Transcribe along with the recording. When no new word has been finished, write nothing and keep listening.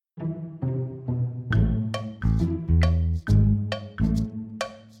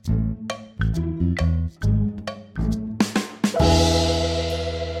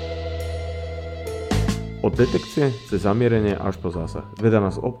Od detekcie cez zamierenie až po zásah. Veda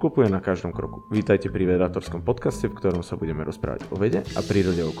nás obklopuje na každom kroku. Vítajte pri vedátorskom podcaste, v ktorom sa budeme rozprávať o vede a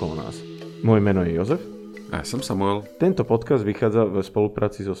prírode okolo nás. Moje meno je Jozef. A ja som Samuel. Tento podcast vychádza v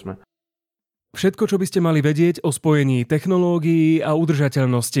spolupráci so SME. Všetko, čo by ste mali vedieť o spojení technológií a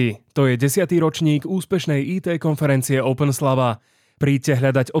udržateľnosti. To je 10. ročník úspešnej IT konferencie OpenSlava. Príďte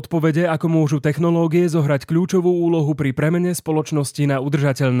hľadať odpovede, ako môžu technológie zohrať kľúčovú úlohu pri premene spoločnosti na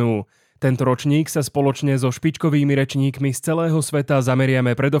udržateľnú. Tento ročník sa spoločne so špičkovými rečníkmi z celého sveta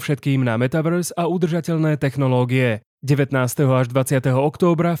zameriame predovšetkým na metaverse a udržateľné technológie. 19. až 20.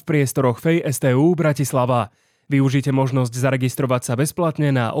 októbra v priestoroch FEI STU Bratislava. Využite možnosť zaregistrovať sa bezplatne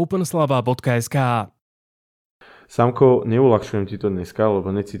na openslava.sk. Samko, neulakšujem ti to dneska,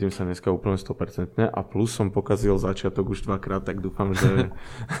 lebo necítim sa dneska úplne 100% a plus som pokazil začiatok už dvakrát, tak dúfam, že...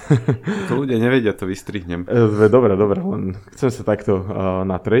 To ľudia nevedia, to vystrihnem. Dobre, len chcem sa takto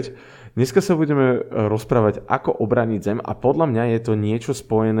natrieť. Dneska sa budeme rozprávať, ako obraniť Zem a podľa mňa je to niečo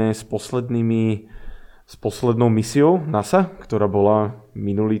spojené s poslednou misiou NASA, ktorá bola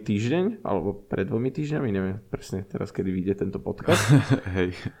minulý týždeň, alebo pred 2 týždňami, neviem presne teraz, kedy vyjde tento podcast.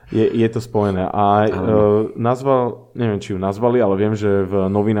 Hej. Je to spojené. A neviem, či ju nazvali, ale viem, že v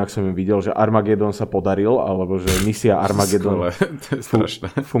novinách som ju videl, že Armageddon sa podaril, alebo že misia Armageddon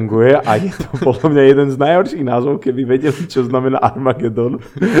funguje a je to podľa mňa jeden z najhorších názvov, keby vedeli, čo znamená Armageddon.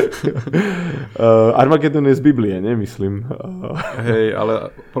 Armageddon je z Biblie, nemyslím. Hej,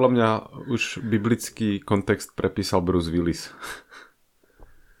 ale podľa mňa už biblický kontext prepísal Bruce Willis.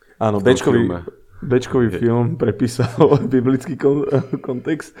 Áno, Bčkový film prepísal biblický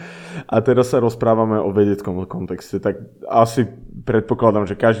kontext a teraz sa rozprávame o vedeckom kontexte. Tak asi predpokladám,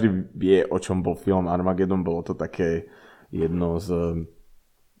 že každý vie, o čom bol film Armageddon. Bolo to také jedno z...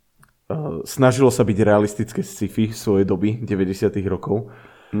 Snažilo sa byť realistické sci-fi svojej doby, 90. rokov.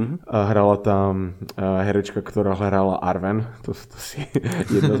 Hrala tam herečka, ktorá hrala Arwen. To si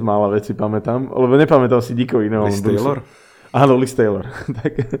jedna z mála vecí pamätám. Lebo nepamätám si nikoho iného. Liz Taylor? Áno, Liz Taylor.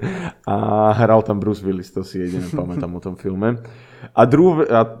 A hral tam Bruce Willis, to si jediné pamätám o tom filme. A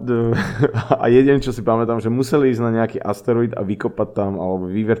jediné, čo si pamätám, že museli ísť na nejaký asteroid a vykopať tam,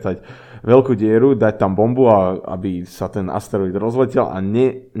 alebo vyvertať veľkú dieru, dať tam bombu, aby sa ten asteroid rozletel a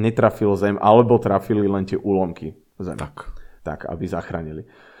netrafil Zem, alebo trafili len tie úlomky Zem. Tak, aby zachránili.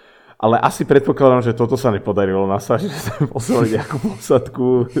 Ale asi predpokladám, že toto sa nepodarilo NASA, že sme poslali nejakú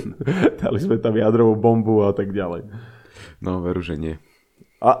posadku, dali sme tam jadrovú bombu a tak ďalej. No, veru, že nie.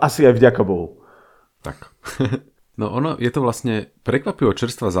 A asi aj vďaka Bohu. Tak. No je to vlastne prekvapivo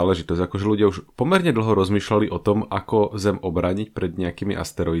čerstvá záležitosť, akože ľudia už pomerne dlho rozmýšľali o tom, ako Zem obrániť pred nejakými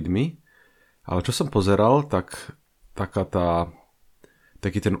asteroidmi, ale čo som pozeral, tak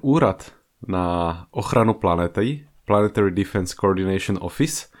taký ten úrad na ochranu planéty, Planetary Defense Coordination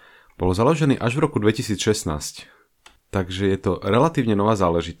Office, bol založený až v roku 2016. Takže je to relatívne nová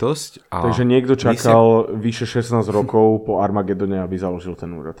záležitosť. Takže niekto čakal vyše 16 rokov po Armagedone, aby založil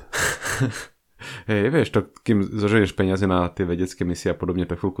ten úrad. Hej, vieš, to, kým zoženieš peniaze na tie vedecké misie a podobne,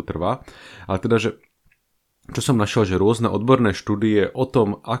 to chvíľku trvá. Ale teda, že čo som našiel, že rôzne odborné štúdie o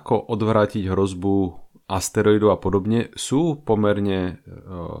tom, ako odvrátiť hrozbu asteroidov a podobne, sú pomerne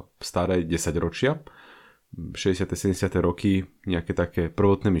staré 10 ročia. 60. 70. roky, nejaké také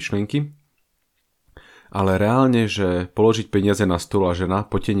prvotné myšlienky. Ale reálne, že položiť peniaze na stôl a žena,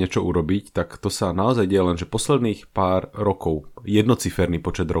 poďte niečo urobiť, tak to sa naozaj deje len, že posledných pár rokov, jednociferný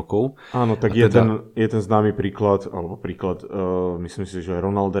počet rokov. Áno, tak je ten známy príklad, myslím si, že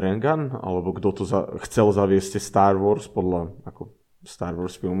Ronald Reagan, alebo kto to chcel zaviesť Star Wars, podľa ako Star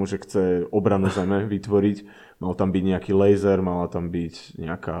Wars filmu, že chce obranu Zeme vytvoriť. Mal tam byť nejaký laser, mala tam byť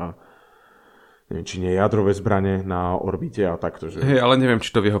nejaká... neviem, či nie jadrové zbrane na orbite a takto. Že... Hej, ale neviem,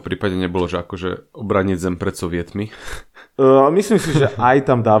 či to v jeho prípade nebolo, že akože obraniť Zem pred Sovietmi. Myslím si, že aj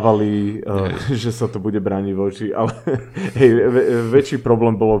tam dávali, že sa to bude brániť voči, ale väčší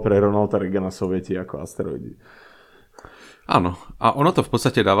problém bolo pre Ronalda Reagana Sovieti ako asteroidy. Áno, a ono to v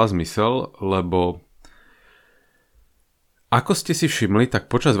podstate dáva zmysel, lebo ako ste si všimli, tak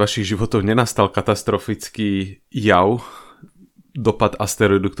počas vašich životov nenastal katastrofický jav, dopad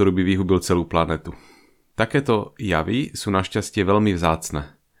asteroidu, ktorý by vyhubil celú planetu. Takéto javy sú našťastie veľmi vzácne.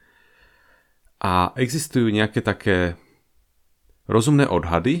 A existujú nejaké také rozumné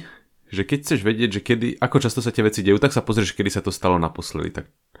odhady, že keď chceš vedieť, že ako často sa tie veci dejú, tak sa pozrieš, kedy sa to stalo naposledy. Tak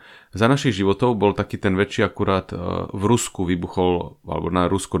za našich životov bol taký ten väčší akurát v Rusku vybuchol, alebo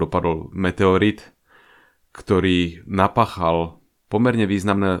na Rusko dopadol meteorit, ktorý napáchal pomerne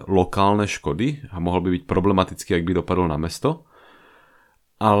významné lokálne škody a mohol by byť problematický, ak by dopadol na mesto.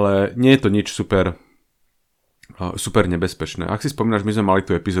 Ale nie je to nič super super nebezpečné. Ak si spomínaš, my sme mali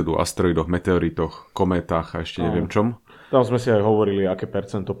tú epizódu o asteroidoch, meteoritoch, kométach a ešte neviem čom. Tam sme si aj hovorili, aké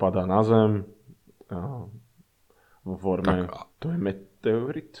percento padá na Zem. Vo forme, to je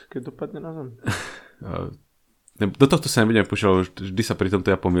meteorit, keď dopadne na Zem? Do tohto sa nebudeme púšťať, vždy sa pri tomto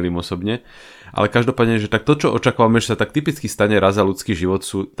ja pomýlim osobne. Ale každopádne, že tak to, čo očakávame, že sa tak typicky stane raz za ľudský život,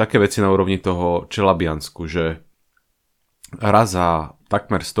 sú také veci na úrovni toho Čelabiansku, že raz za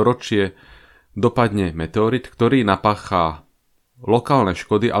takmer storočie dopadne meteorit, ktorý napácha lokálne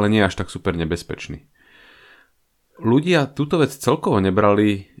škody, ale nie až tak super nebezpečný. Ľudia túto vec celkovo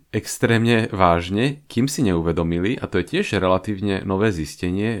nebrali extrémne vážne, kým si neuvedomili, a to je tiež relatívne nové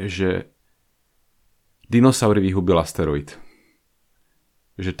zistenie, že dinosaury vyhubil asteroid.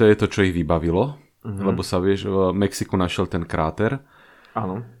 Že to je to, čo ich vybavilo, lebo sa vieš, v Mexiku našiel ten kráter.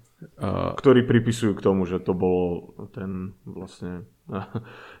 Áno. Ktorý pripisujú k tomu, že to bol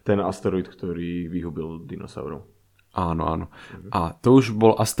ten asteroid, ktorý vyhubil dinosaurov. Áno, áno. A to už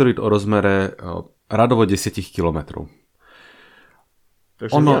bol asteroid o rozmere radovo 10 kilometrov.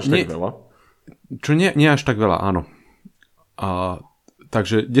 Takže nie až tak veľa. Čo nie až tak veľa, áno.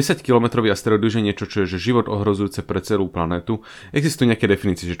 Takže 10-kilometrový asteroid je niečo, čo je že život ohrozujúce pre celú planetu. Existujú nejaké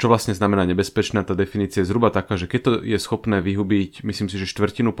definície, že čo vlastne znamená nebezpečná. Tá definícia je zhruba taká, že keď to je schopné vyhubiť, myslím si, že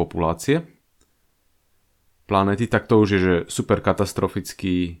štvrtinu populácie planéty, tak to už je že super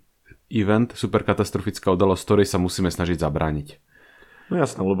katastrofický event, super katastrofická udalosť, ktorej sa musíme snažiť zabrániť. No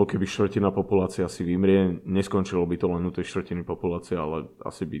jasné, lebo keby štvrtina populácie asi vymrie, neskončilo by to len u tej štvrtiny populácie, ale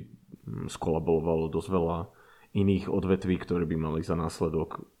asi by skolabovalo dosť veľa iných odvetví, ktoré by mali za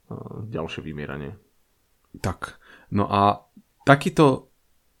následok ďalšie vymieranie. Tak, no a takýto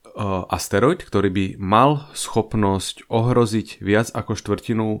asteroid, ktorý by mal schopnosť ohroziť viac ako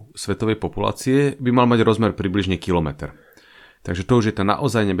štvrtinu svetovej populácie, by mal mať rozmer približne kilometr. Takže to už je tá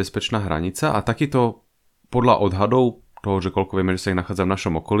naozaj nebezpečná hranica a takýto podľa odhadov toho, že koľko vieme, že sa ich nachádza v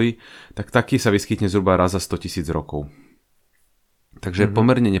našom okolí, tak taký sa vyskytne zhruba raz za 100 000 rokov. Takže je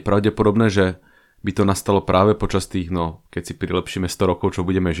pomerne nepravdepodobné, že by to nastalo práve počas tých, keď si prilepšíme 100 rokov, čo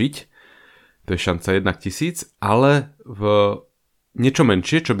budeme žiť. To je šanca 1 k 1000, ale v niečo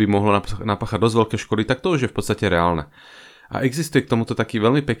menšie, čo by mohlo napáchať dosť veľké škody, tak to už je v podstate reálne. A existuje k tomuto taký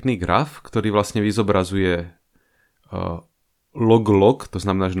veľmi pekný graf, ktorý vlastne vyzobrazuje log, to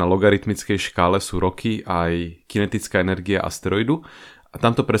znamená, že na logaritmickej škále sú roky aj kinetická energia asteroidu a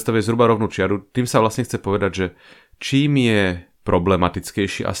tam to predstavuje zhruba rovnú čiaru. Tým sa vlastne chce povedať, že čím je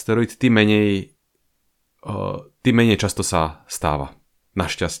problematickejší asteroid, tým menej často sa stáva.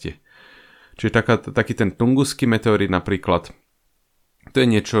 Našťastie. Čiže taký ten Tunguský meteorit napríklad, to je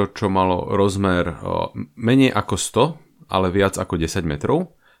niečo, čo malo rozmer menej ako 100, ale viac ako 10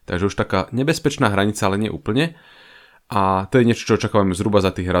 metrov. Takže už taká nebezpečná hranica, ale nie úplne. A to je niečo, čo očakávame zhruba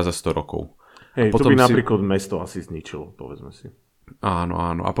za tých raz za 100 rokov. Hej, to by napríklad mesto asi zničilo, povedzme si. Áno.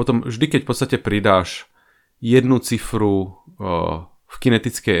 A potom vždy, keď v podstate pridáš jednu cifru v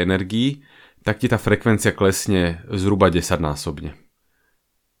kinetickej energii, tak ti tá frekvencia klesne zhruba 10-násobne.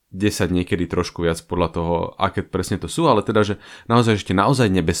 10 niekedy trošku viac podľa toho, aké presne to sú, ale teda, že naozaj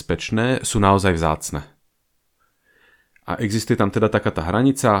nebezpečné sú naozaj vzácne. A existuje tam teda taká tá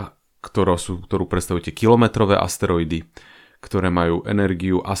hranica, ktorú predstavujú tie kilometrové asteroidy, ktoré majú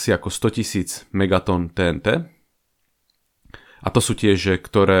energiu asi ako 100 000 megatón TNT. A to sú tie,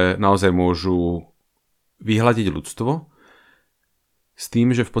 ktoré naozaj môžu vyhľadiť ľudstvo s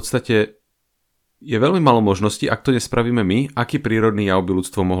tým, že v podstate je veľmi málo možností, ak to nespravíme my, aký prírodný jav by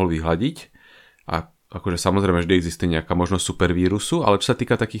ľudstvo mohol vyhľadiť. A akože samozrejme vždy existuje nejaká možnosť supervírusu, ale čo sa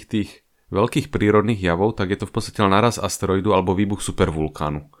týka takých tých veľkých prírodných javov, tak je to v podstate len naraz asteroidu alebo výbuch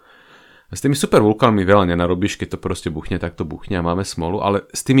supervulkánu. A s tými supervulkánmi veľa nenarobíš, keď to proste buchne, tak to buchne a máme smolu, ale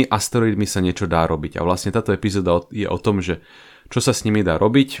s tými asteroidmi sa niečo dá robiť. A vlastne táto epizóda je o tom, že čo sa s nimi dá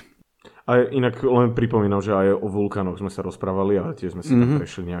robiť. A inak len pripomínam, že aj o vulkánoch sme sa rozprávali, ale tiež sme si tam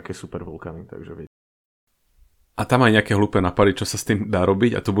prešli nejaké supervulkány, takže viete. A tam aj nejaké hlúpe nápady, čo sa s tým dá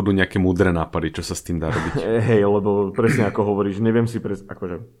robiť, a tu budú nejaké múdre nápady, čo sa s tým dá robiť. Hej, lebo presne ako hovoríš, neviem si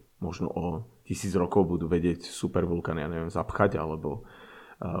akože možno o 1000 rokov budú vedieť supervulkány, ja neviem, zapchať, alebo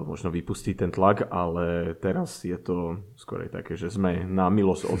možno vypustiť ten tlak, ale teraz je to skôr také, že sme na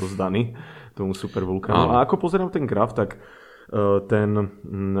milosť odozdaní tomu supervulkánu. A ako pozerám ten graf, tak ten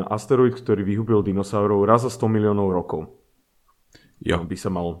asteroid, ktorý vyhubil dinosaurov raz za 100 miliónov rokov, by sa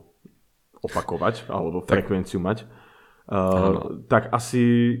mal opakovať, alebo frekvenciu mať, tak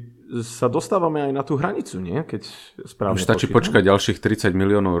asi sa dostávame aj na tú hranicu, nie? Keď správne už stačí počkať ďalších 30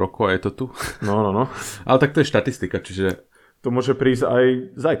 miliónov rokov a je to tu. No. Ale tak to je štatistika, čiže to môže prísť aj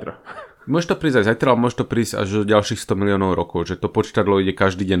zajtra. Môže to prísť aj zajtra, ale môže to prísť až do ďalších 100 miliónov rokov, že to počítadlo ide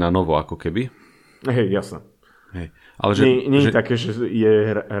každý deň na novo, ako keby. Hej, jasné. Hej. Ale že, nie je také, že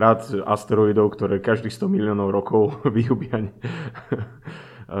je rad asteroidov, ktoré každých 100 miliónov rokov vyhubia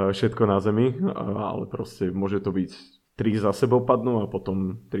všetko na Zemi, ale proste môže to byť 3 za sebou padnú a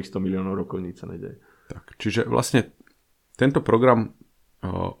potom 300 miliónov rokov nič sa nedeje. Tak, čiže vlastne tento program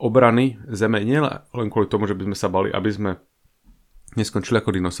obrany Zeme nie len kvôli tomu, že by sme sa bali, aby sme neskončili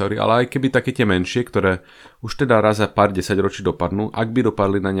ako dinosaury, ale aj keby také tie menšie, ktoré už teda raz za pár 10 ročí dopadnú, ak by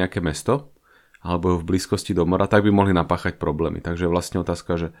dopadli na nejaké mesto, alebo v blízkosti do mora, tak by mohli napáchať problémy. Takže je vlastne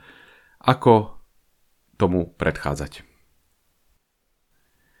otázka, že ako tomu predchádzať.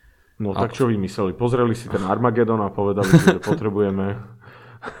 No tak čo vymysleli? Pozreli si ten Armagedon a povedali, že potrebujeme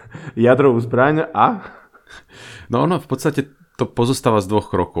jadrovú zbraň a... No ono v podstate to pozostáva z 2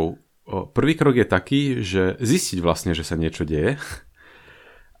 krokov. Prvý krok je taký, že zistiť vlastne, že sa niečo deje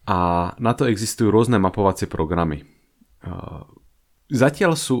a na to existujú rôzne mapovacie programy.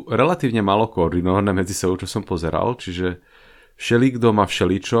 Zatiaľ sú relatívne málo koordinované medzi sebou, čo som pozeral, čiže všelikto má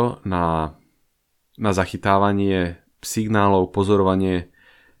všeličo na zachytávanie signálov, pozorovanie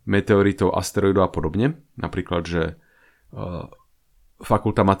meteoritov, asteroidov a podobne. Napríklad, že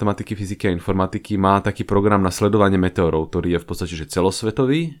Fakulta matematiky, fyziky a informatiky má taký program na sledovanie meteorov, ktorý je v podstate že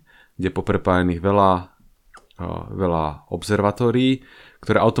celosvetový, kde je poprepájených veľa observatórií,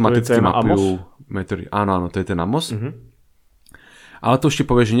 ktoré automaticky mapujú meteory. Áno, to je ten Amos. Ale to už ti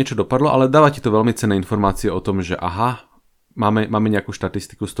povie, že niečo dopadlo, ale dáva ti to veľmi cenné informácie o tom, že aha, máme nejakú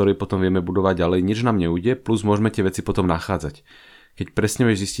štatistiku, z ktorej potom vieme budovať ďalej, nič nám neujde, plus môžeme tie veci potom nachádzať. Keď presne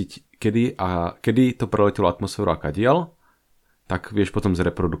vieš zistiť, kedy to preletelo atmosféru a kadiaľ, tak vieš potom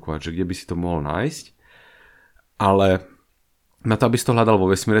zreprodukovať, že kde by si to mohol nájsť. Ale na to, aby si to hľadal vo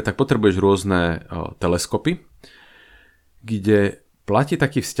vesmíre, tak potrebuješ rôzne teleskopy, kde platí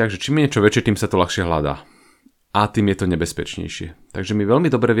taký vzťah, že čím je niečo väčšie, tým sa to ľahšie hľadá. A tým je to nebezpečnejšie. Takže my veľmi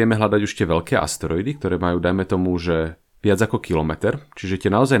dobre vieme hľadať už tie veľké asteroidy, ktoré majú, dajme tomu, že viac ako kilometr. Čiže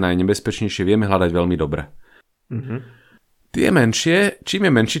tie naozaj najnebezpečnejšie vieme hľadať veľmi dobre. Tie menšie, čím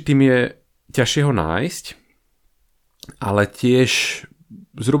je menší, tým je ťažšie ho nájsť. Ale tiež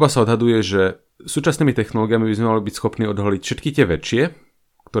zhruba sa odhaduje, že súčasnými technológiami by sme mali byť schopní odhaliť všetky tie väčšie,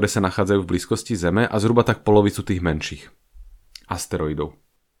 ktoré sa nachádzajú v blízkosti Zeme a zhruba tak polovicu tých menších asteroidov.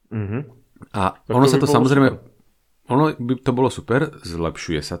 A ono sa to samozrejme... Ono by to bolo super,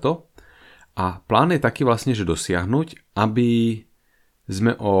 zlepšuje sa to. A plán je taký vlastne, že dosiahnuť, aby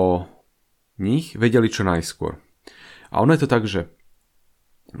sme o nich vedeli čo najskôr. A ono je to tak, že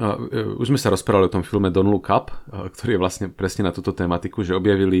už sme sa rozprávali o tom filme Don't Look Up, ktorý je vlastne presne na túto tematiku, že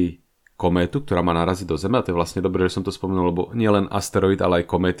objavili kométu, ktorá má naraziť do Zeme, a to je vlastne dobré, že som to spomenul, lebo nie len asteroid, ale aj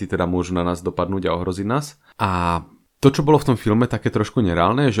kométy teda môžu na nás dopadnúť a ohroziť nás. A to, čo bolo v tom filme také trošku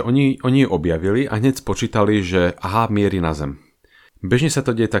nereálne, je, že oni ju objavili a hneď spočítali, že aha, mierí na Zem. Bežne sa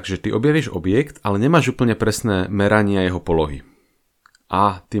to deje tak, že ty objavíš objekt, ale nemáš úplne presné merania jeho polohy.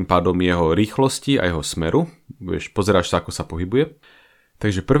 A tým pádom jeho rýchlosti a jeho smeru, vieš, pozeráš sa, ako sa pohybuje.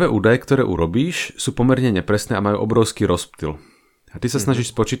 Takže prvé údaje, ktoré urobíš, sú pomerne nepresné a majú obrovský rozptyl. A ty sa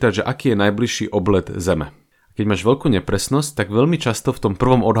snažíš spočítať, že aký je najbližší oblet Zeme. Keď máš veľkú nepresnosť, tak veľmi často v tom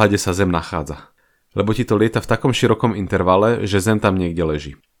prvom odhade sa Zem nachádza. Lebo ti to lieta v takom širokom intervale, že Zem tam niekde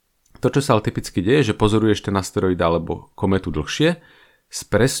leží. To, čo sa ale typicky deje, že pozoruješ ten asteroid alebo kometu dlhšie,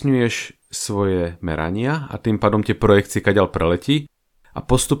 spresňuješ svoje merania a tým pádom tie projekcie kadiaľ preletí a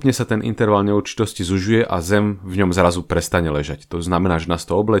postupne sa ten interval neurčitosti zužuje a Zem v ňom zrazu prestane ležať. To znamená, že nás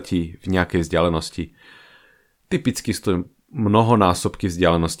to obletí v nejakej vzdialenosti. Typicky sú to mnohonásobky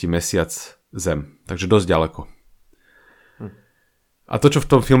vzdialenosti Mesiac Zem, takže dosť ďaleko. A to, čo v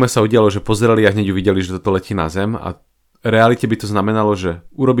tom filme sa udialo, že pozerali a hneď uvideli, že toto letí na Zem a v realite by to znamenalo, že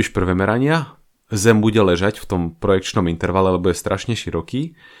urobíš prvé merania, Zem bude ležať v tom projekčnom intervale, lebo je strašne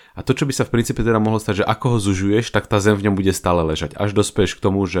široký. A to, čo by sa v princípe teda mohlo stať, že ako ho zužuješ, tak tá Zem v ňom bude stále ležať. Až dospeješ k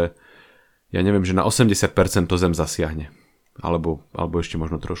tomu, že ja neviem, že na 80% to Zem zasiahne. Alebo ešte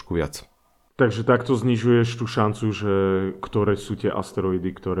možno trošku viac. Takže takto znižuješ tú šancu, že ktoré sú tie asteroidy,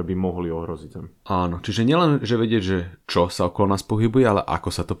 ktoré by mohli ohroziť Zem. Áno, čiže nielen, že vedieť, že čo sa okolo nás pohybuje, ale ako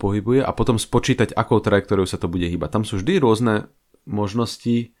sa to pohybuje a potom spočítať, akou trajektóriou sa to bude hýbať. Tam sú vždy rôzne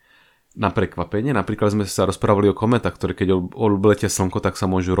možnosti na prekvapenie. Napríklad sme sa rozprávali o kometách, ktoré keď obletia Slnko, tak sa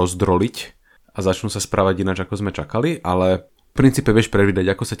môžu rozdroliť a začnú sa správať ináč, ako sme čakali, ale v princípe vieš predvídať,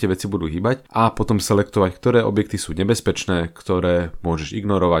 ako sa tie veci budú hýbať a potom selektovať, ktoré objekty sú nebezpečné, ktoré môžeš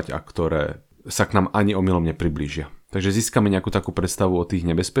ignorovať a ktoré sa k nám ani omylom nepriblížia. Takže získame nejakú takú predstavu o tých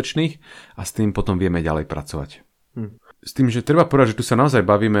nebezpečných a s tým potom vieme ďalej pracovať. S tým, že treba povedať, že tu sa naozaj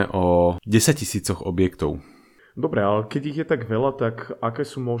bavíme o 10 000 objektov. Dobre, ale keď ich je tak veľa, tak aké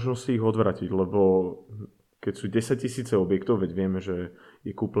sú možnosti ich odvratiť? Lebo keď sú 10 000 objektov, veď vieme, že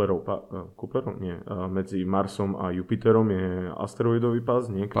je medzi Marsom a Jupiterom je asteroidový pás,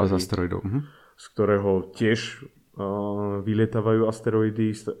 pás asteroidov. Z ktorého tiež vylietávajú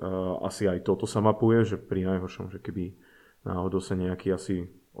asteroidy. Asi aj toto sa mapuje, že pri najhoršom, že keby náhodou sa nejaký asi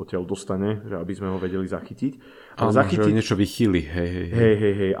odtiaľ dostane, že aby sme ho vedeli zachytiť. Ale zachytiť... že niečo vychýli.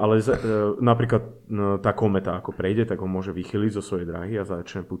 Hej. Ale napríklad tá kometa ako prejde, tak ho môže vychýliť zo svojej dráhy a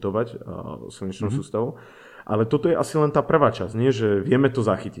začne putovať slnečnou sústavou. Ale toto je asi len tá prvá časť, nie? Že vieme to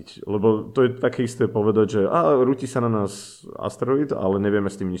zachytiť. Lebo to je také isté povedať, že rúti sa na nás asteroid, ale nevieme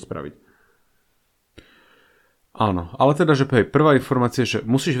s tým nič spraviť. Áno, ale teda, že prvá informácia je, že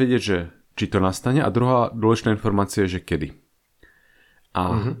musíš vedieť, že či to nastane, a druhá dôležitá informácia je, že kedy.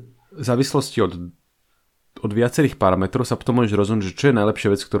 A v závislosti od viacerých parametrov sa potom môžeš rozhodnúť, že čo je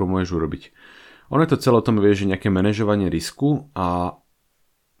najlepšia vec, ktorú môžeš urobiť. Ono je to celé o tom, vieš, že nejaké manažovanie risku a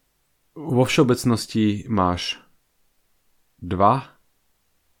vo všeobecnosti máš dva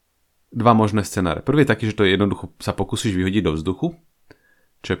možné scenáre. Prvý je taký, že to je jednoducho sa pokúsiš vyhodiť do vzduchu,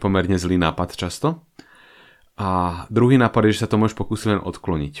 čo je pomerne zlý nápad často. A druhý nápad je, že sa to môžeš pokúsiť len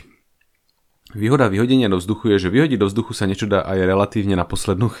odkloniť. Výhoda vyhodenia do vzduchu je, že vyhodiť do vzduchu sa niečo dá aj relatívne na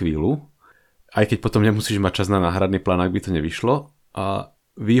poslednú chvíľu, aj keď potom nemusíš mať čas na náhradný plán, ak by to nevyšlo. A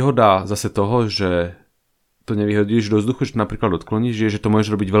výhoda zase toho, že to nevyhodíš do vzduchu, že napríklad odkloníš, je, že to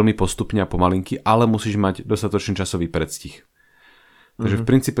môžeš robiť veľmi postupne a pomalinky, ale musíš mať dostatočný časový predstih. Takže v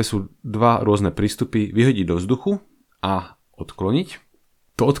princípe sú dva rôzne prístupy: vyhodiť do vzduchu a odkloniť.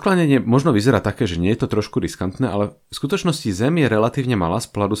 To odkláňanie možno vyzerá také, že nie je to trošku riskantné, ale v skutočnosti Zem je relatívne malá z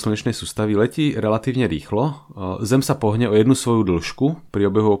pohľadu slnečnej sústavy, letí relatívne rýchlo. Zem sa pohne o jednu svoju dĺžku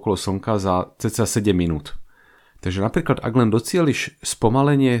pri obehu okolo Slnka za cca 7 minút. Takže napríklad, ak len docieliš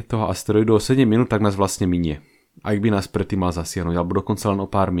spomalenie toho asteroidu o 7 minút, tak nás vlastne minie. Ak by nás predtým mal zasiahnuť, alebo dokonca len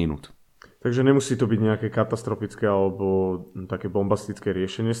o pár minút. Takže nemusí to byť nejaké katastrofické alebo také bombastické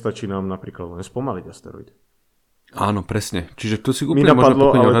riešenie, stačí nám napríklad len spomaliť asteroid. Áno, presne. Čiže tu si úplne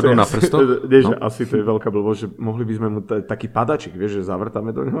možno pokojne odhadnúť na prstoch. Asi to je veľká blbosť, že mohli by sme mu taký padačik, vieš, že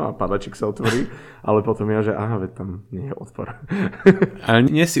zavrtáme do neho a padačik sa otvorí, ale potom že veď tam nie je odpor. Ale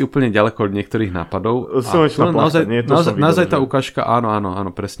nie si úplne ďaleko od niektorých nápadov. Naozaj tá ukážka, áno,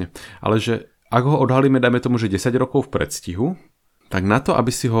 presne. Ale že ak ho odhalíme, dajme tomu, že 10 rokov v predstihu, tak na to,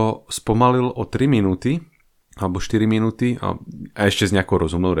 aby si ho spomalil o 3 minúty, alebo 4 minúty, a ešte s nejakou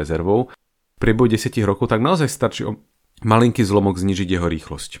rozumnou rezervou, prieboj 10 rokov, tak naozaj stačí o malinký zlomok znižiť jeho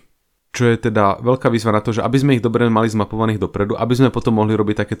rýchlosť. Čo je teda veľká výzva na to, že aby sme ich dobre mali zmapovaných dopredu, aby sme potom mohli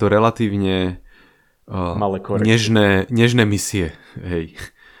robiť takéto relatívne nežné misie. Hej.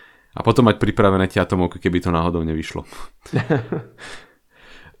 A potom mať pripravené tie atomovky, keby to náhodou nevyšlo.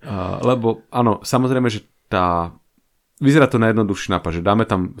 Lebo áno, samozrejme, že vyzerá to najjednoduchší nápad, že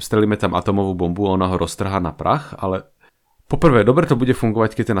strelíme tam atomovú bombu a ona ho roztrhá na prach, ale poprvé, dobre to bude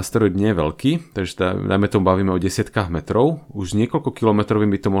fungovať, keď ten asteroid nie je veľký, takže dajme tomu bavíme o desiatkách metrov, už niekoľko kilometrovým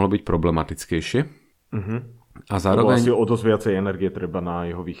by to mohlo byť problematickejšie. A zároveň... Asi o dosť viacej energie treba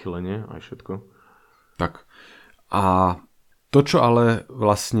na jeho vychylenie aj všetko. Tak. A to, čo ale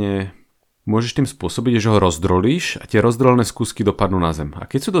vlastne môžeš tým spôsobiť, je, že ho rozdrolíš a tie rozdrolené z kúsky dopadnú na Zem. A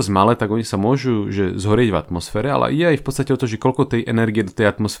keď sú dosť malé, tak oni sa môžu zhorieť v atmosfére, ale ide aj v podstate o to, že koľko tej energie do tej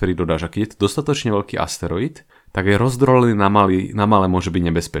atmosféry dodáš. A keď je to dostatočne veľký asteroid, tak je rozdrolený na malé môže byť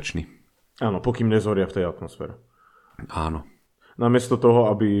nebezpečný. Áno, pokým nezhoria v tej atmosfére. Áno. Namiesto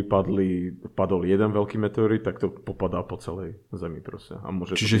toho, aby padol jeden veľký meteorit, tak to popadá po celej Zemi proste. A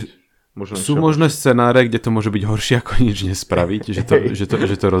môže Čiže sú možné scenáre, kde to môže byť horšie ako nič nespraviť,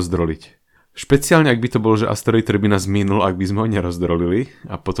 že to rozdroliť. Špeciálne, ak by to bol, že asteroid, ktorý by nás minul, ak by sme ho nerozdrolili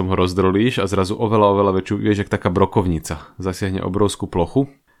a potom ho rozdrolíš a zrazu oveľa väčšiu, vieš, jak taká brokovnica. Zasiahne obrovskú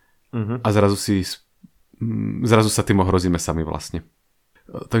plochu a zrazu sa tým ohrozíme sami vlastne.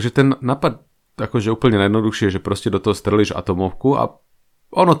 Takže ten nápad akože úplne najjednoduchšie je, že proste do toho strelíš atomovku a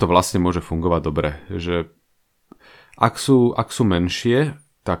ono to vlastne môže fungovať dobre. Že ak sú menšie,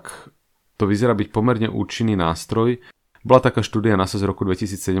 tak to vyzerá byť pomerne účinný nástroj. Bola taká štúdia NASA z roku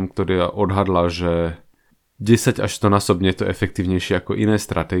 2007, ktorá odhadla, že 10 až 100 násobne je to efektívnejšie ako iné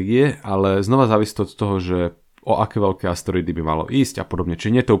stratégie, ale znova závisí od toho, že o aké veľké asteroidy by malo ísť a podobne.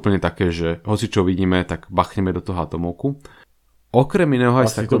 Čiže nie je to úplne také, že hoci čo vidíme, tak bachneme do toho atomovku. Okrem iného aj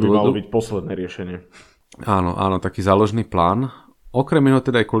z takého dôvodu... to by malo byť posledné riešenie. Áno, taký záložný plán. Okrem iného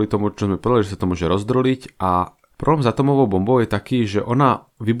teda aj kvôli tomu, čo sme povedali, že sa to môže rozdroliť, a problém s atomovou bombou je taký, že ona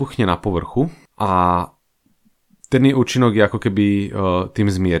vybuchne na povrchu a ten jej účinok je ako keby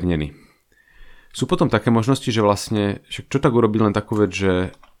tým zmiernený. Sú potom také možnosti, že vlastne, čo tak urobiť len takú vec,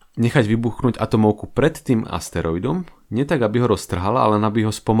 že nechať vybuchnúť atomovku pred tým asteroidom, nie tak, aby ho roztrhala, ale aby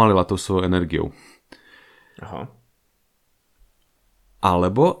ho spomalila tou svojou energiou. Aha.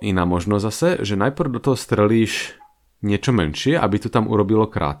 Alebo iná možnosť zase, že najprv do toho strelíš niečo menšie, aby to tam urobilo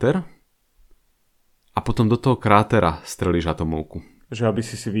kráter a potom do toho krátera strelíš atomovku. Že aby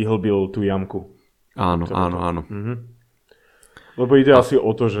si vyhlbil tú jamku. Áno. Mhm. Lebo ide asi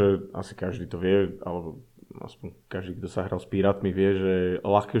o to, že asi každý to vie, alebo aspoň každý, kto sa hral s pirátmi, vie, že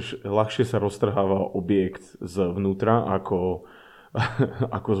ľahšie sa roztrháva objekt zvnútra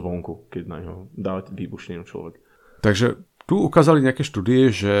ako zvonku, keď na ňo dá výbušninu človek. Takže tu ukázali nejaké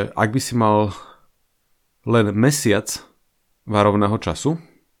štúdie, že ak by si mal len mesiac varovného času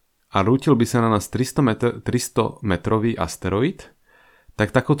a rútil by sa na nás 300 metrový asteroid,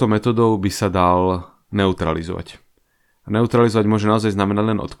 tak takouto metodou by sa dal neutralizovať. A neutralizovať môže naozaj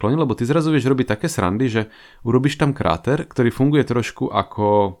znamenať len odkloniť, lebo ty zrazu vieš robiť také srandy, že urobíš tam kráter, ktorý funguje trošku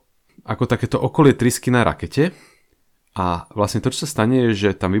ako takéto okolie trysky na rakete a vlastne to, čo sa stane, je, že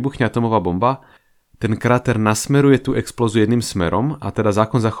tam vybuchne atomová bomba, ten kráter nasmeruje tú explóziu jedným smerom a teda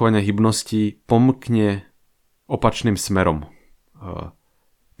zákon zachovania hybnosti pomkne opačným smerom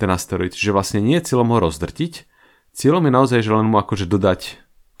ten asteroid. Čiže vlastne nie je cieľom ho rozdrtiť, cieľom je naozaj, že len mu akože dodať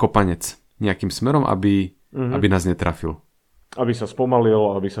kopanec nejakým smerom, aby nás netrafil. Aby sa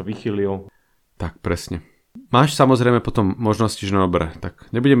spomalil, aby sa vychýlil. Tak, presne. Máš samozrejme potom možnosti, že no dobre, tak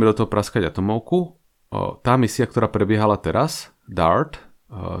nebudeme do toho praskať atomovku. Tá misia, ktorá prebiehala teraz, DART,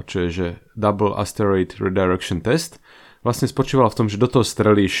 čo je že Double Asteroid Redirection Test, vlastne spočívala v tom, že do toho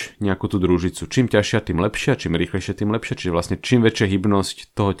strelíš nejakú tú družicu. Čím ťažšia, tým lepšia, čím rýchlejšie, tým lepšie. Čiže vlastne čím väčšia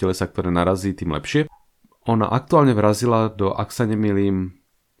hybnosť toho telesa, ktoré narazí, tým lepšie. Ona aktuálne vrazila do, ak sa nemýlim,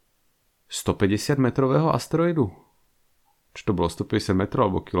 150 metrového asteroidu? Čo to bolo, 150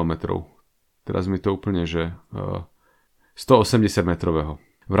 metrov alebo kilometrov? Teraz mi to úplne, že 180 metrového.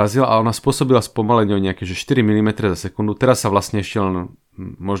 Vrazila a ona spôsobila spomalenie o nejaké 4 mm za sekundu. Teraz sa vlastne ešte len,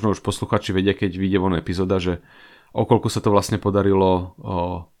 možno už posluchači vedia, keď vyjde von epizóda, že okoľko sa to vlastne podarilo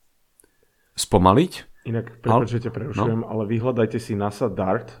spomaliť. Inak, prepáč, že ťa prerušujem, ale vyhľadajte si NASA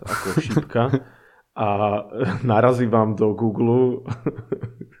DART ako šípka a narazí vám do Google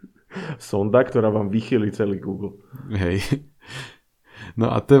sonda, ktorá vám vychýli celý Google. Hej.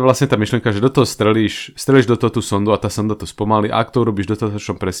 No a to je vlastne tá myšlienka, že do toho strelíš do toho tú sondu a tá sonda to spomalí. A ak to urobíš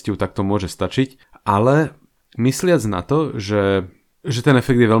dostatočnom prestihu, tak to môže stačiť. Ale mysliac na to, že ten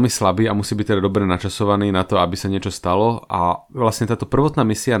efekt je veľmi slabý a musí byť teda dobre načasovaný na to, aby sa niečo stalo. A vlastne táto prvotná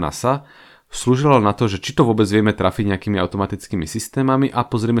misia NASA slúžila na to, že či to vôbec vieme trafiť nejakými automatickými systémami a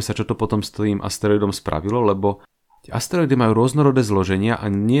pozrieme sa, čo to potom s tým asteroidom spravilo, lebo tie asteroidy majú rôznorodé zloženia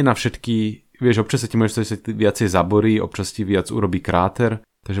a nie na všetky, vieš, občas sa ti môže stať, viacej zaborí, občas ti viac urobí kráter.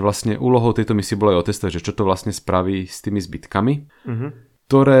 Takže vlastne úlohou tejto misie bolo aj otestovať, že čo to vlastne spraví s tými zbytkami,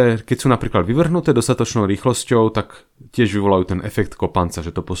 ktoré, keď sú napríklad vyvrhnuté dostatočnou rýchlosťou, tak tiež vyvolajú ten efekt kopanca,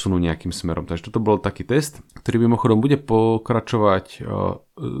 že to posunú nejakým smerom. Takže toto bol taký test, ktorý mimochodom bude pokračovať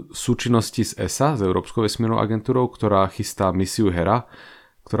súčinnosti z ESA, z Európskou vesmírnou agentúrou, ktorá chystá misiu Hera,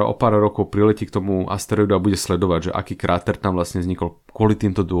 ktorá o pár rokov priletí k tomu asteroidu a bude sledovať, že aký kráter tam vlastne vznikol kvôli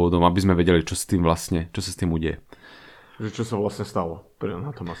týmto dôvodom, aby sme vedeli, čo sa s tým udeje. Že čo sa vlastne stalo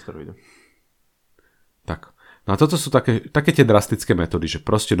na tom asteroide. Tak. No a toto sú také tie drastické metódy, že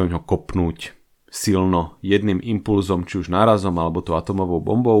proste do ňoho kopnúť silno jedným impulzom, či už nárazom, alebo to atomovou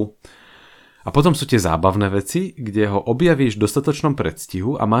bombou. A potom sú tie zábavné veci, kde ho objavíš v dostatočnom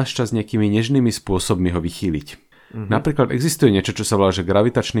predstihu a máš čas nejakými nežnými spôsobmi ho vychýliť. Napríklad existuje niečo, čo sa volá, že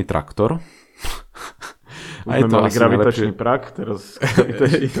gravitačný traktor. A je to mali gravitačný prak, teraz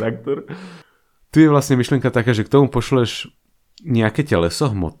gravitačný traktor. Tu je vlastne myšlienka taká, že k tomu pošleš nejaké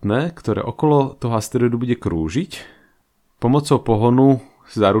teleso hmotné, ktoré okolo toho asteroidu bude krúžiť. Pomocou pohonu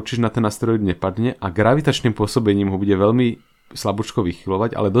zaručíš, na ten asteroid nepadne a gravitačným pôsobením ho bude veľmi slabúčko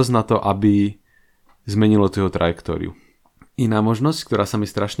vychylovať, ale dosť na to, aby zmenilo tú jeho trajektóriu. Iná možnosť, ktorá sa mi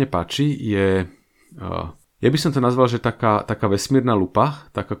strašne páči, je... Ja by som to nazval, že taká vesmírna lupa,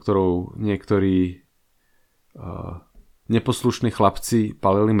 taká, ktorou niektorí neposlušní chlapci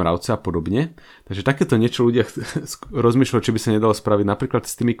palili mravce a podobne. Takže takéto niečo ľudia rozmýšľajú, či by sa nedalo spraviť napríklad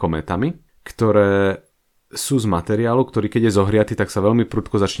s tými kométami, ktoré sú z materiálu, ktorý keď je zohriatý, tak sa veľmi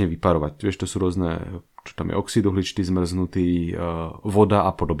prudko začne vyparovať. Vieš, to sú rôzne, čo tam je oxid uhličitý zmrznutý, voda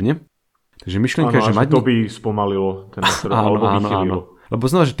a podobne. Takže myšlienka je, že to by spomalilo ten asteroid, alebo vychýlilo. Lebo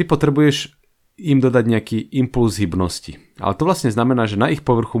znamená, že ty potrebuješ im dodať nejaký impuls hybnosti. Ale to vlastne znamená, že na ich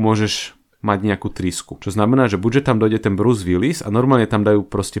povrchu môžeš mať nejakú trysku. Čo znamená, že buďže tam dojde ten Bruce Willis a normálne tam dajú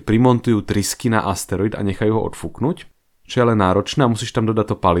proste primontujú trysky na asteroid a nechajú ho odfúknuť, čo je ale náročné a musíš tam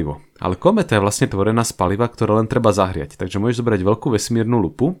dodať to palivo. Ale kometa je vlastne tvorená z paliva, ktoré len treba zahriať. Takže môžeš zobrať veľkú vesmírnu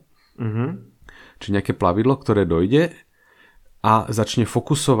lupu, či nejaké plavidlo, ktoré dojde a začne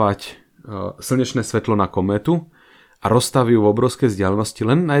fokusovať slnečné svetlo na kométu a rozstaví ju v obrovskej vzdialenosti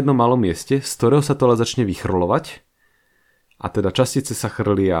len na jednom malom mieste, z ktorého sa to ale začne vychrlovať a teda častice sa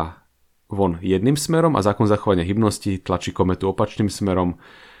chrlia von jedným smerom a zákon zachovania hybnosti tlačí kometu opačným smerom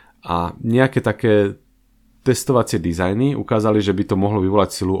a nejaké také testovacie dizajny ukázali, že by to mohlo vyvolať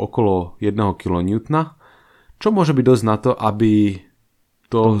silu okolo 1 kN, čo môže byť dosť na to, aby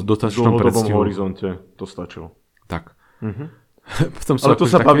to v dotačnom predstihu... horizonte to stačilo. Tak. Ale to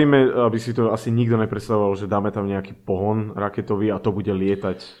sa bavíme, aby si to asi nikto nepredstavoval, že dáme tam nejaký pohon raketový a to bude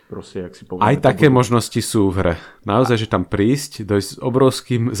lietať proste, jak si povedal. Aj také možnosti sú v hre. Naozaj, že tam prísť, dojsť s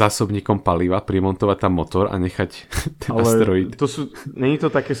obrovským zásobníkom paliva, primontovať tam motor a nechať ten asteroid. To sú, není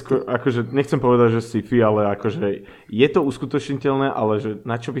to také skôr, akože nechcem povedať, že sci-fi, ale akože je to uskutočniteľné, ale že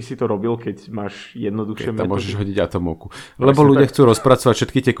na čo by si to robil, keď máš jednoduchšie metódy? Keď tam môžeš hodiť atomovku. Lebo ľudia chcú rozpracovať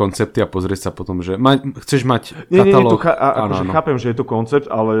všetky tie koncepty a pozrieť sa potom, že chceš mať katalóg. Chápem, že je to koncept,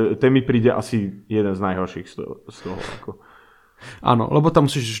 ale ten mi príde asi jeden z najhorších z toho. Ako. Áno, lebo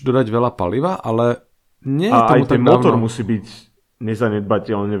tam musíš dodať veľa paliva, ale nie je tomu aj ten tak motor dávno. musí byť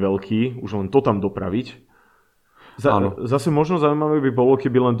nezanedbateľne veľký, už len to tam dopraviť. Zase možno zaujímavé by bolo,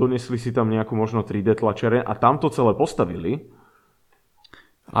 keby len donesli si tam nejakú možno 3D tlačiareň a tam to celé postavili.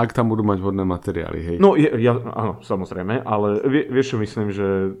 Ak tam budú mať vhodné materiály, hej. No, áno, samozrejme, ale vieš čo myslím,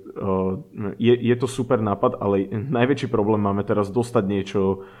 že je to super nápad, ale najväčší problém máme teraz dostať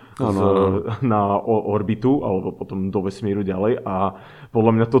niečo na orbitu, alebo potom do vesmíru ďalej a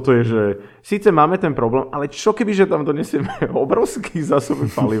podľa mňa toto je, že síce máme ten problém, ale čo keby, že tam donesieme obrovský zásob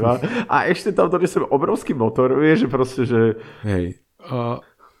paliva a ešte tam donesieme obrovský motor, vieš, že proste, že... Hej,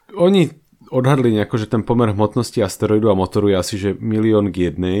 oni odhadli nejako, že ten pomer hmotnosti asteroidu a motoru je asi, že 1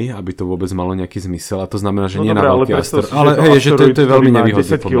 k 1, aby to vôbec malo nejaký zmysel. A to znamená, že nie na veľký asteroid. Ale hej, že to je veľmi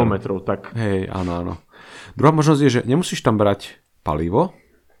nevýhodný 10 kilometrov, tak... Hej, áno. Druhá možnosť je, že nemusíš tam brať palivo,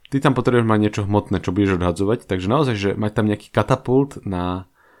 ty tam potrebuješ mať niečo hmotné, čo budeš odhadzovať, takže naozaj, že mať tam nejaký katapult,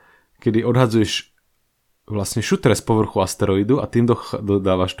 kedy odhadzuješ vlastne šutre z povrchu asteroidu a tým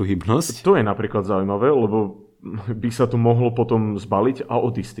dodávaš tú hybnosť. To je napríklad zaujímavé, lebo by sa to mohlo potom zbaliť a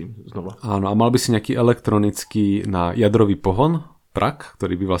odísť tým znova. Áno, a mal by si nejaký elektronický na jadrový pohon, prak,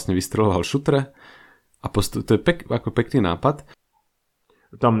 ktorý by vlastne vystreľoval šutre a to je ako pekný nápad.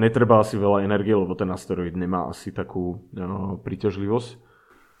 Tam netreba asi veľa energie, lebo ten asteroid nemá asi takú príťažlivosť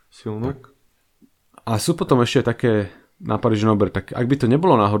silnú. Tak. A sú potom ešte také nápady, že tak ak by to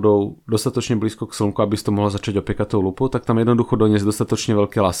nebolo náhodou dostatočne blízko k Slnku, aby si to mohlo začať opiekať tou lupou, tak tam jednoducho doniesť dostatočne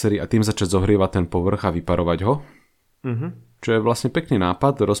veľké lasery a tým začať zohrievať ten povrch a vyparovať ho. Čo je vlastne pekný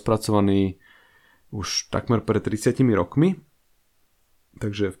nápad, rozpracovaný už takmer pred 30 rokmi.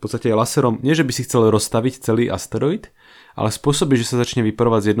 Takže v podstate laserom, nie že by si chcel rozstaviť celý asteroid, ale spôsobí, že sa začne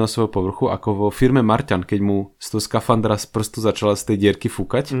vyparovať z jedného svojho povrchu, ako vo firme Marťan, keď mu z toho skafandra z prstu začala z tej dierky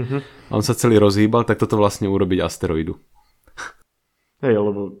fúkať a on sa celý rozhýbal, tak toto vlastne urobiť asteroidu. Hej,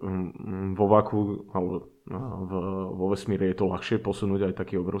 lebo vo váku alebo vo vesmíre je to ľahšie posunúť aj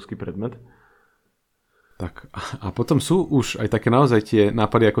taký obrovský predmet. Tak a potom sú už aj také naozaj tie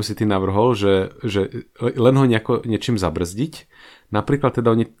nápady, ako si ty navrhol, že len ho niečím zabrzdiť. Napríklad teda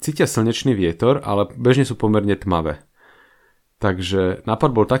oni cítia slnečný vietor, ale bežne sú pomerne tmavé. Takže nápad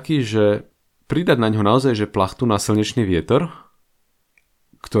bol taký, že pridať na ňo naozaj že plachtu na slnečný vietor,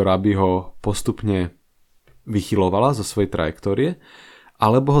 ktorá by ho postupne vychylovala zo svojej trajektórie,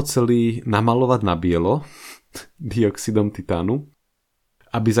 alebo ho celý namalovať na bielo dioxidom titánu,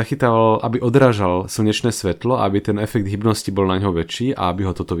 aby odrážal slnečné svetlo, aby ten efekt hybnosti bol na ňo väčší a aby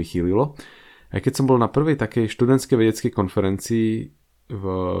ho toto vychýlilo. Aj keď som bol na prvej takej študentskej vedeckej konferencii v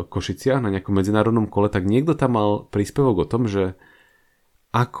Košiciach na nejakom medzinárodnom kole, tak niekto tam mal príspevok o tom, že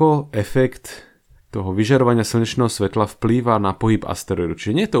ako efekt toho vyžarovania slnečného svetla vplýva na pohyb asteroidu.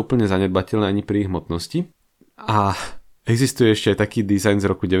 Čiže nie je to úplne zanedbateľné ani pri ich hmotnosti. A existuje ešte aj taký dizajn z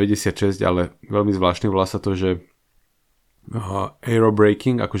roku 96, ale veľmi zvláštny, volá sa to, že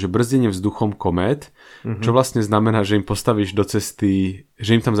aerobraking, akože brzdenie vzduchom komét, čo vlastne znamená, že im postavíš do cesty,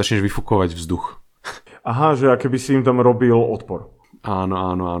 že im tam začneš vyfúkovať vzduch. Aha, že aké by si im tam robil odpor.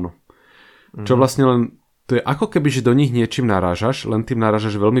 Áno. Čo vlastne len, to je ako keby, že do nich niečím narážaš, len tým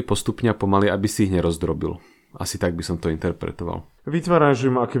narážaš veľmi postupne a pomaly, aby si ich nerozdrobil. Asi tak by som to interpretoval. Vytváraš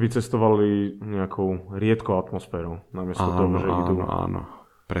im, aké by cestovali nejakou riedkou atmosférou, namiesto toho, že idú. Áno,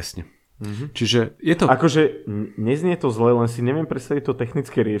 presne. Čiže je to... Akože neznie to zle, len si neviem predstaviť to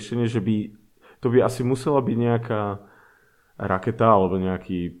technické riešenie, že to by asi musela byť nejaká raketa alebo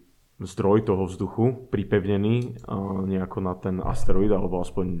nejaký zdroj toho vzduchu pripevnený nejako na ten asteroid alebo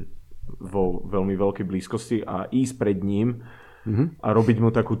aspoň vo veľmi veľkej blízkosti a ísť pred ním a robiť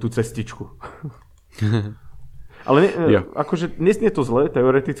mu takú tú cestičku. Ale akože nie je to zlé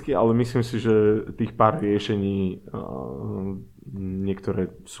teoreticky, ale myslím si, že tých pár riešení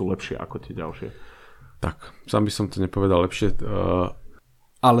niektoré sú lepšie ako tie ďalšie. Tak, sám by som to nepovedal lepšie.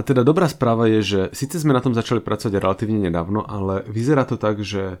 Ale teda dobrá správa je, že síce sme na tom začali pracovať relatívne nedávno, ale vyzerá to tak,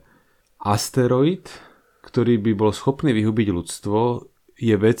 že asteroid, ktorý by bol schopný vyhubiť ľudstvo,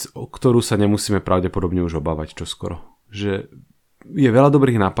 je vec, o ktorú sa nemusíme pravdepodobne už obávať čoskoro. Že je veľa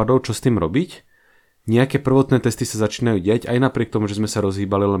dobrých nápadov, čo s tým robiť. Nejaké prvotné testy sa začínajú diať, aj napriek tomu, že sme sa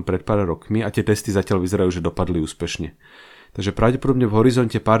rozhýbali len pred pár rokmi a tie testy zatiaľ vyzerajú, že dopadli úspešne. Takže pravdepodobne v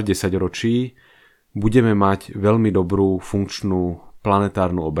horizonte pár desaťročí budeme mať veľmi dobrú, funkčnú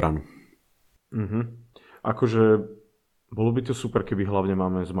planetárnu obranu. Akože bolo by to super, keby hlavne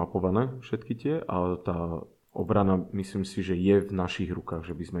máme zmapované všetky tie a tá obrana, myslím si, že je v našich rukách,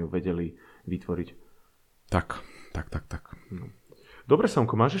 že by sme ju vedeli vytvoriť. Tak. Dobre,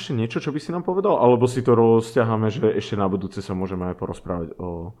 Samko, máš ešte niečo, čo by si nám povedal? Alebo si to rozťaháme, že ešte na budúce sa môžeme aj porozprávať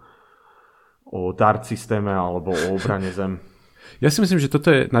o DART systéme alebo o obrane Zem? Ja si myslím, že toto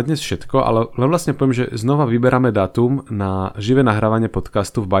je na dnes všetko, ale len vlastne poviem, že znova vyberáme dátum na živé nahrávanie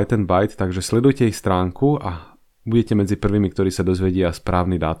podcastu v Byte and Byte, takže sledujte ich stránku a budete medzi prvými, ktorí sa dozvedia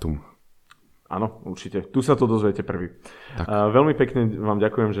správny dátum. Áno, určite. Tu sa to dozviete prvý. Veľmi pekne vám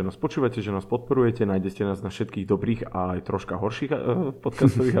ďakujem, že nás počúvate, že nás podporujete. Nájdete nás na všetkých dobrých a aj troška horších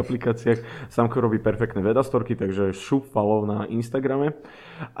podcastových aplikáciách. Samko robí perfektné vedastorky, takže šup follow na Instagrame.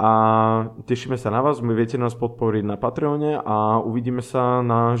 A tešíme sa na vás. My viete nás podporiť na Patreone a uvidíme sa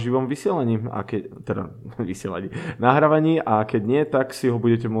na živom vysielaní. Nahrávaní. A keď nie, tak si ho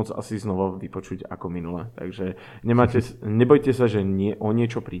budete môcť asi znova vypočuť ako minule. Takže nebojte sa, že o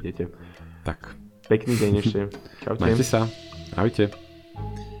niečo prídete. Tak. Pekný deň ešte. Čaute. Majte sa. Ahojte.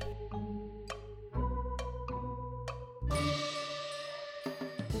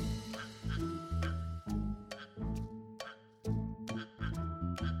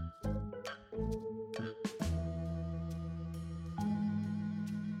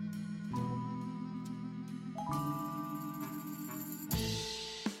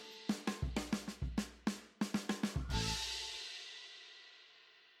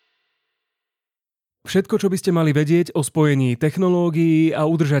 Všetko, čo by ste mali vedieť o spojení technológií a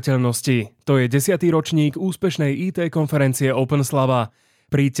udržateľnosti. To je 10. ročník úspešnej IT konferencie OpenSlava.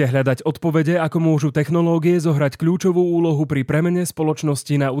 Príďte hľadať odpovede, ako môžu technológie zohrať kľúčovú úlohu pri premene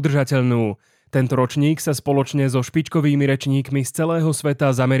spoločnosti na udržateľnú. Tento ročník sa spoločne so špičkovými rečníkmi z celého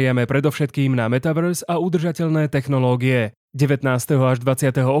sveta zameriame predovšetkým na Metaverse a udržateľné technológie. 19. až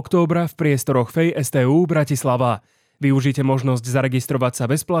 20. októbra v priestoroch FEI STU Bratislava. Využite možnosť zaregistrovať sa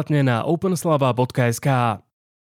bezplatne na openslava.sk.